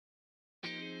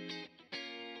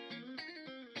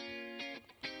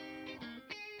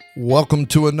Welcome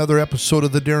to another episode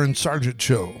of the Darren Sargent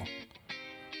Show,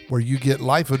 where you get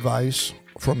life advice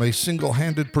from a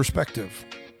single-handed perspective.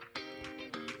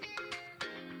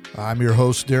 I'm your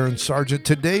host, Darren Sargent.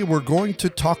 Today, we're going to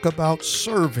talk about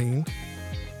serving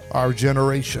our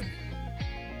generation.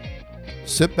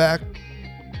 Sit back,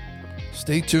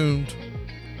 stay tuned,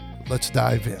 let's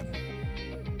dive in.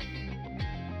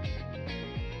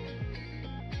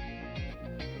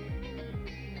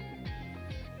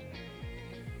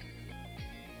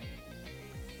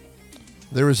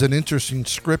 There is an interesting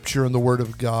scripture in the Word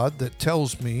of God that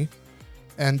tells me,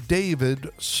 and David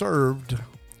served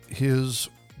his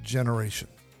generation.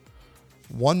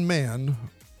 One man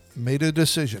made a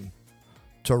decision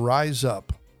to rise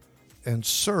up and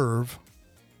serve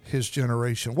his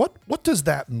generation. What does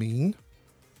that mean?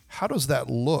 How does that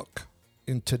look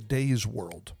in today's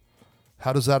world?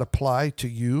 How does that apply to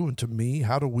you and to me?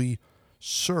 How do we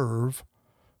serve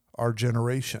our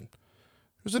generation?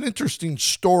 There's an interesting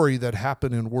story that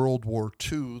happened in World War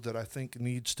II that I think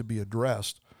needs to be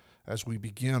addressed as we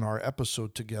begin our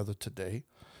episode together today.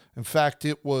 In fact,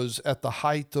 it was at the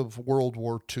height of World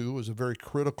War II. It was a very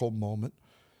critical moment.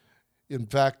 In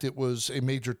fact, it was a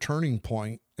major turning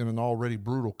point in an already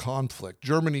brutal conflict.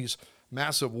 Germany's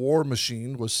massive war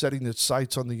machine was setting its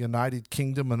sights on the United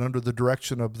Kingdom, and under the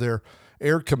direction of their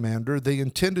air commander, they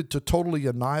intended to totally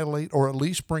annihilate or at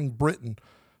least bring Britain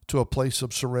to a place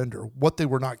of surrender. What they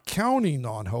were not counting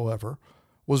on, however,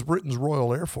 was Britain's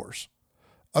Royal Air Force.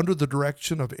 Under the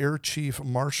direction of Air Chief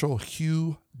Marshal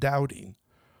Hugh Dowding,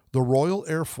 the Royal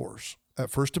Air Force, at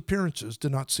first appearances,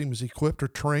 did not seem as equipped or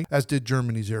trained as did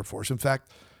Germany's Air Force. In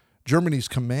fact, Germany's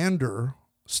commander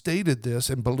stated this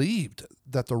and believed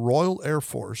that the Royal Air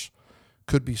Force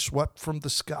could be swept from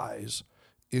the skies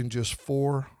in just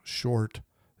 4 short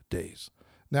days.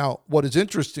 Now, what is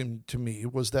interesting to me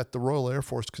was that the Royal Air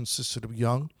Force consisted of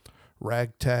young,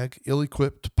 ragtag,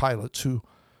 ill-equipped pilots who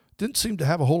didn't seem to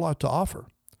have a whole lot to offer.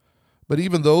 But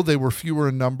even though they were fewer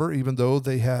in number, even though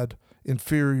they had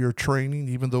inferior training,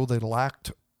 even though they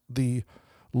lacked the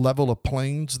level of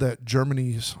planes that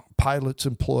Germany's pilots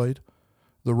employed,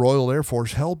 the Royal Air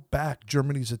Force held back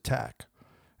Germany's attack.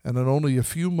 And in only a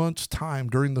few months' time,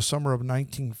 during the summer of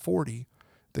 1940,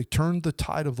 they turned the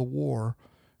tide of the war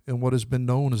in what has been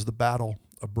known as the Battle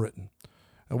of Britain.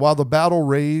 And while the battle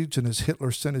raged and as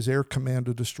Hitler sent his air command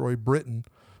to destroy Britain,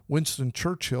 Winston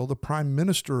Churchill, the Prime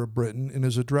Minister of Britain, in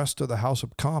his address to the House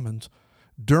of Commons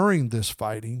during this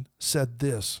fighting, said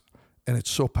this, and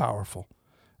it's so powerful: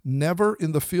 "Never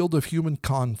in the field of human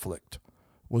conflict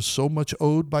was so much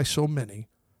owed by so many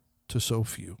to so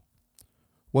few."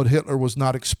 What Hitler was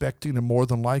not expecting and more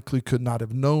than likely could not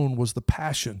have known was the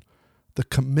passion, the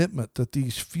commitment that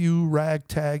these few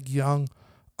ragtag, young,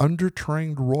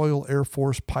 undertrained Royal Air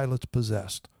Force pilots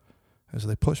possessed as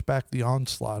they pushed back the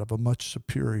onslaught of a much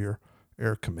superior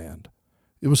air command.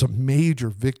 It was a major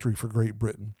victory for Great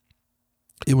Britain.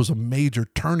 It was a major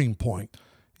turning point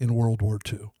in World War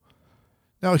II.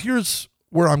 Now, here's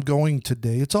where I'm going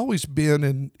today. It's always been,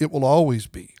 and it will always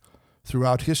be,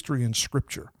 throughout history and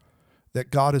Scripture,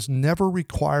 that God has never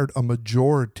required a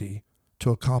majority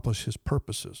to accomplish his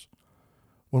purposes.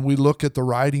 When we look at the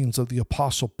writings of the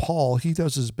Apostle Paul, he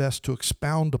does his best to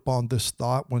expound upon this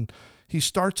thought when he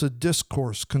starts a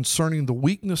discourse concerning the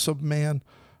weakness of man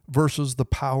versus the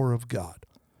power of God.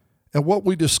 And what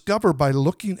we discover by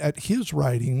looking at his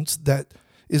writings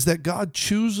is that God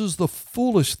chooses the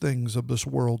foolish things of this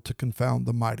world to confound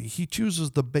the mighty. He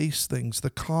chooses the base things, the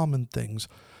common things,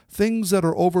 things that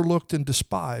are overlooked and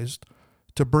despised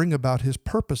to bring about his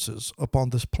purposes upon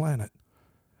this planet.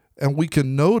 And we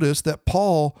can notice that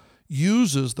Paul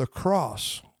uses the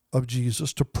cross of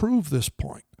Jesus to prove this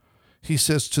point. He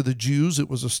says to the Jews it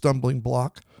was a stumbling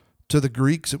block, to the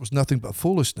Greeks it was nothing but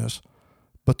foolishness,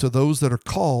 but to those that are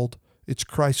called, it's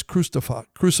Christ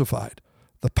crucified,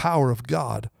 the power of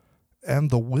God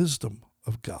and the wisdom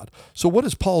of God. So what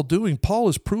is Paul doing? Paul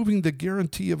is proving the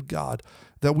guarantee of God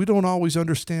that we don't always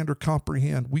understand or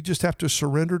comprehend. We just have to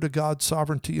surrender to God's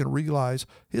sovereignty and realize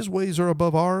his ways are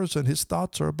above ours and his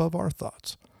thoughts are above our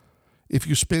thoughts. If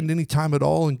you spend any time at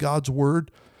all in God's word,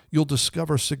 you'll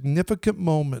discover significant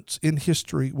moments in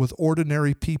history with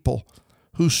ordinary people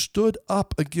who stood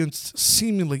up against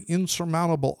seemingly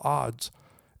insurmountable odds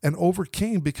and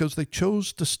overcame because they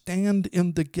chose to stand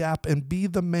in the gap and be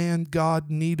the man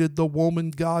God needed, the woman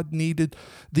God needed,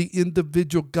 the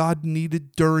individual God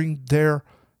needed during their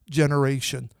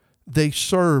generation. They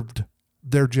served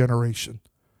their generation.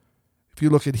 If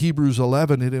you look at Hebrews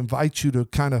 11, it invites you to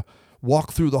kind of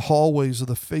walk through the hallways of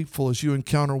the faithful as you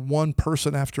encounter one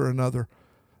person after another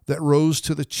that rose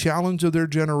to the challenge of their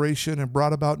generation and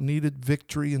brought about needed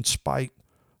victory in spite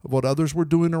of what others were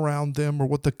doing around them or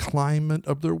what the climate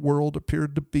of their world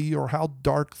appeared to be or how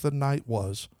dark the night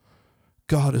was.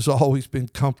 God has always been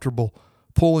comfortable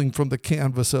pulling from the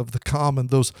canvas of the common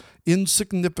those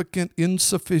insignificant,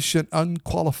 insufficient,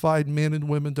 unqualified men and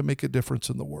women to make a difference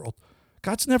in the world.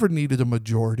 God's never needed a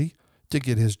majority to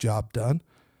get his job done.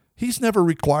 He's never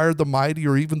required the mighty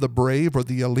or even the brave or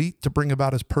the elite to bring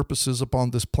about his purposes upon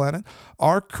this planet.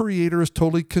 Our Creator is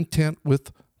totally content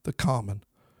with the common.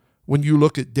 When you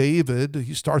look at David,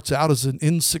 he starts out as an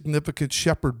insignificant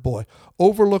shepherd boy,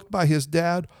 overlooked by his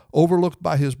dad, overlooked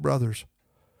by his brothers.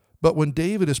 But when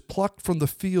David is plucked from the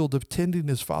field of tending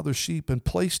his father's sheep and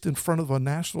placed in front of a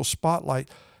national spotlight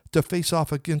to face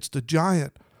off against a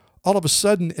giant, all of a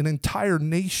sudden an entire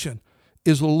nation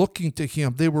is looking to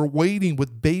him. They were waiting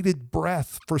with bated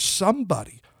breath for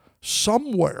somebody,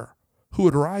 somewhere, who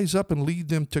would rise up and lead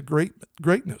them to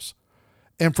greatness.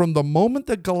 And from the moment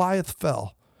that Goliath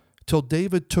fell till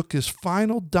David took his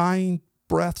final dying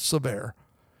breaths of air,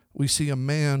 we see a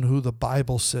man who the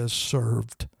Bible says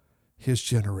served his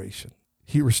generation.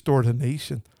 He restored a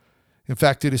nation. In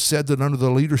fact, it is said that under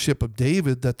the leadership of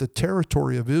David, that the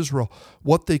territory of Israel,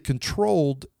 what they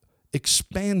controlled,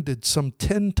 expanded some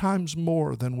 10 times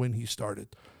more than when he started.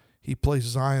 He placed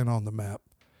Zion on the map.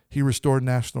 He restored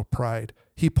national pride.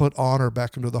 He put honor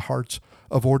back into the hearts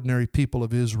of ordinary people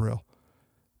of Israel.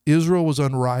 Israel was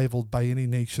unrivaled by any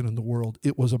nation in the world.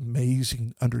 It was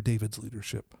amazing under David's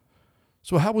leadership.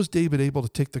 So how was David able to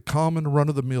take the common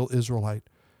run-of-the-mill Israelite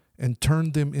and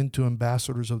turn them into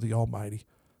ambassadors of the Almighty?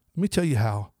 Let me tell you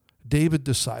how. David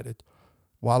decided,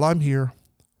 while I'm here,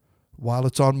 while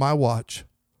it's on my watch,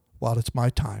 while it's my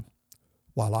time,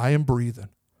 while I am breathing,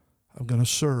 I'm going to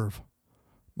serve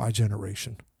my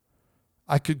generation.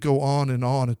 I could go on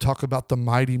and talk about the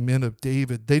mighty men of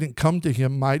David. They didn't come to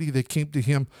him mighty. They came to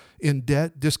him in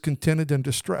debt, discontented, and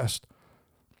distressed.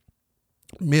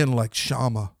 Men like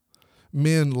Shammah,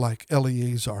 men like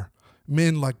Eleazar,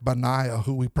 men like Benaiah,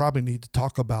 who we probably need to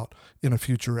talk about in a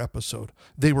future episode.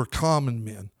 They were common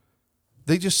men.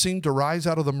 They just seemed to rise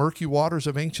out of the murky waters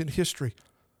of ancient history.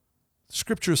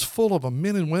 Scripture is full of them,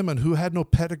 men and women who had no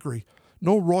pedigree,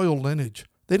 no royal lineage.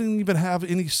 They didn't even have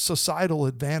any societal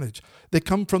advantage. They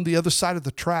come from the other side of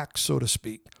the tracks, so to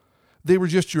speak. They were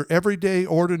just your everyday,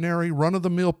 ordinary,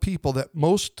 run-of-the-mill people that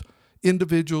most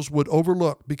individuals would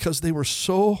overlook because they were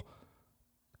so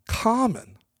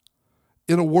common.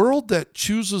 In a world that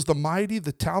chooses the mighty,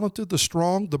 the talented, the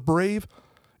strong, the brave,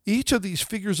 each of these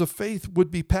figures of faith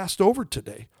would be passed over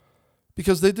today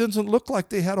because they didn't look like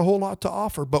they had a whole lot to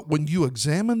offer. But when you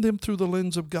examine them through the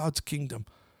lens of God's kingdom,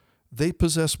 they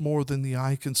possess more than the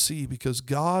eye can see because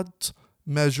God's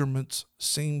measurements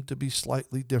seem to be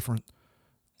slightly different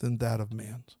than that of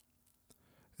man's.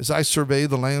 As I survey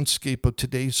the landscape of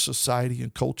today's society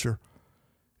and culture,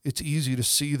 it's easy to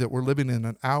see that we're living in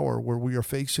an hour where we are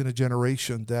facing a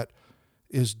generation that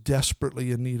is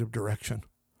desperately in need of direction.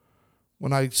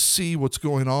 When I see what's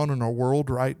going on in our world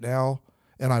right now,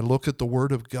 and I look at the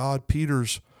Word of God,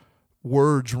 Peter's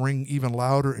words ring even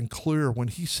louder and clearer when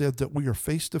he said that we are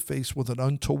face to face with an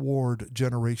untoward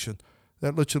generation.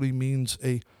 That literally means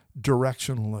a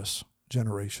directionless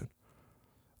generation.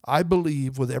 I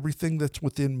believe with everything that's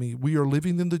within me, we are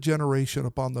living in the generation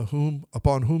upon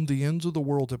whom the ends of the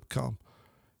world have come.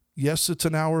 Yes, it's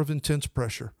an hour of intense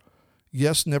pressure.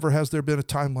 Yes, never has there been a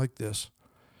time like this.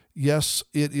 Yes,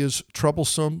 it is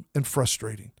troublesome and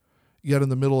frustrating. Yet in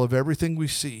the middle of everything we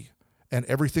see and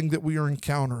everything that we are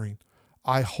encountering,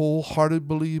 I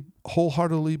wholeheartedly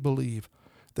believe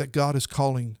that God is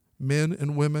calling men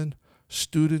and women,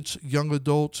 students, young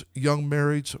adults, young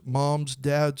marrieds, moms,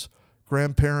 dads,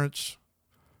 grandparents,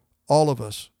 all of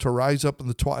us to rise up in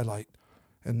the twilight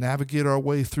and navigate our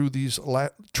way through these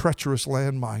treacherous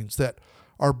landmines that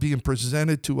are being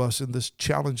presented to us in this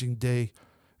challenging day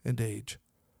and age.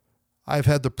 I've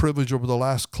had the privilege over the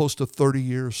last close to 30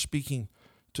 years speaking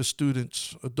to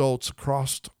students, adults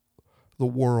across the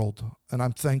world, and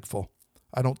I'm thankful.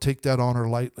 I don't take that honor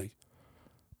lightly.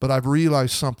 But I've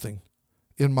realized something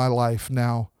in my life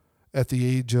now at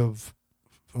the age of,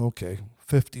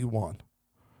 51.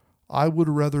 I would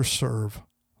rather serve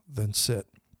than sit.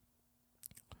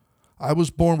 I was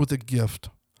born with a gift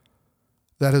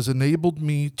that has enabled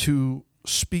me to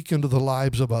speak into the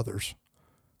lives of others.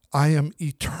 I am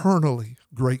eternally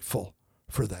grateful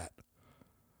for that.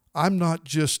 I'm not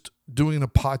just doing a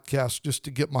podcast just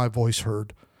to get my voice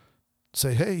heard.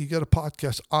 Say, hey, you got a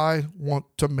podcast. I want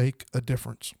to make a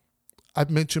difference. I've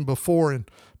mentioned before in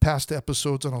past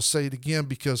episodes, and I'll say it again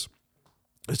because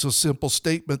it's a simple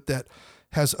statement that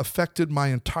has affected my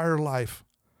entire life.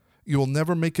 You will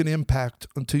never make an impact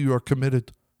until you are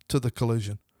committed to the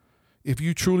collision. If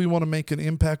you truly want to make an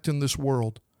impact in this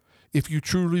world, if you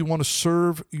truly want to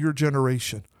serve your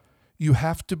generation, you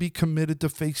have to be committed to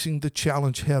facing the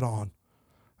challenge head on.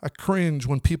 I cringe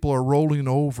when people are rolling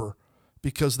over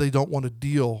because they don't want to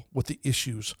deal with the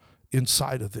issues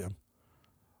inside of them.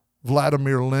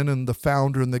 Vladimir Lenin, the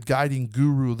founder and the guiding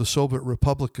guru of the Soviet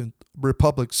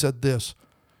Republic, said this: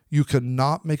 "You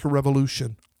cannot make a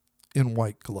revolution in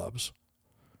white gloves."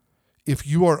 If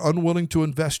you are unwilling to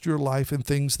invest your life in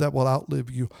things that will outlive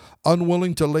you,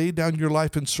 unwilling to lay down your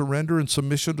life in surrender and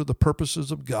submission to the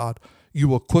purposes of God, you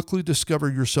will quickly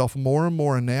discover yourself more and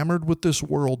more enamored with this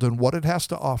world and what it has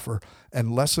to offer,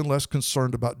 and less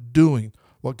concerned about doing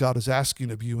what God is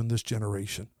asking of you in this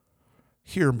generation.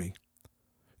 Hear me.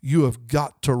 You have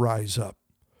got to rise up.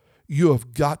 You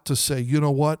have got to say, you know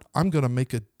what? I'm going to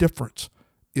make a difference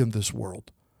in this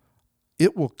world.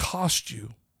 It will cost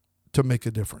you to make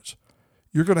a difference.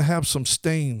 You're going to have some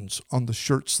stains on the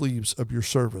shirt sleeves of your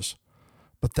service.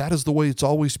 But that is the way it's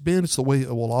always been. It's the way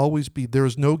it will always be. There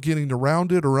is no getting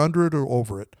around it or under it or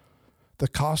over it. The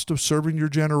cost of serving your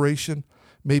generation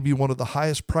may be one of the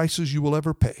highest prices you will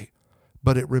ever pay,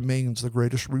 but it remains the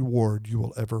greatest reward you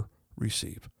will ever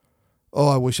receive. Oh,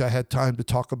 I wish I had time to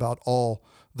talk about all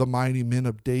the mighty men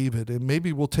of David, and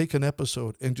maybe we'll take an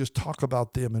episode and just talk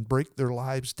about them and break their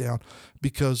lives down,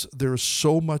 because there is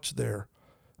so much there.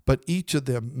 But each of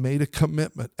them made a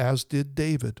commitment, as did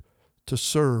David, to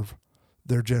serve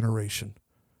their generation.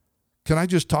 Can I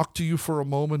just talk to you for a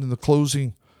moment in the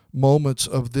closing moments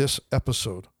of this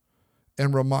episode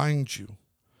and remind you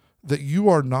that you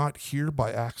are not here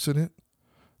by accident,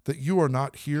 that you are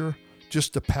not here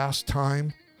just to pass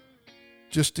time,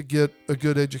 just to get a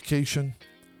good education,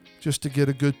 just to get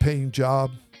a good paying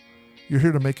job. You're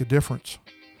here to make a difference.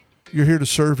 You're here to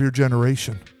serve your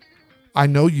generation. I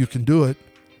know you can do it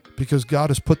because God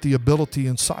has put the ability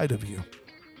inside of you.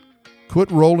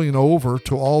 Quit rolling over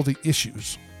to all the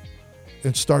issues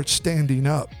and start standing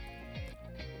up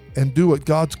and do what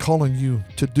God's calling you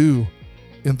to do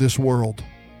in this world.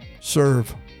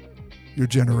 Serve your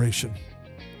generation.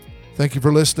 Thank you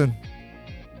for listening.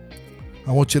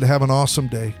 I want you to have an awesome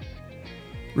day.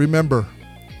 Remember,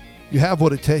 you have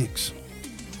what it takes.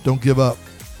 Don't give up.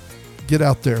 Get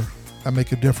out there and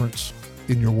make a difference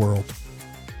in your world.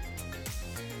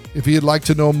 If you'd like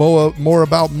to know more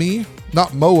about me,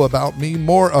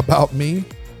 more about me,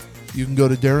 you can go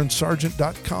to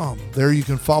DarrenSargent.com. There you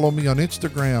can follow me on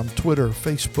Instagram, Twitter,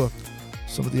 Facebook,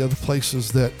 some of the other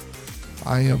places that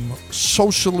I am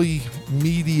socially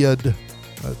mediaed.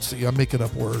 I'm making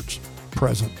up words.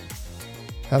 Present.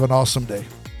 Have an awesome day.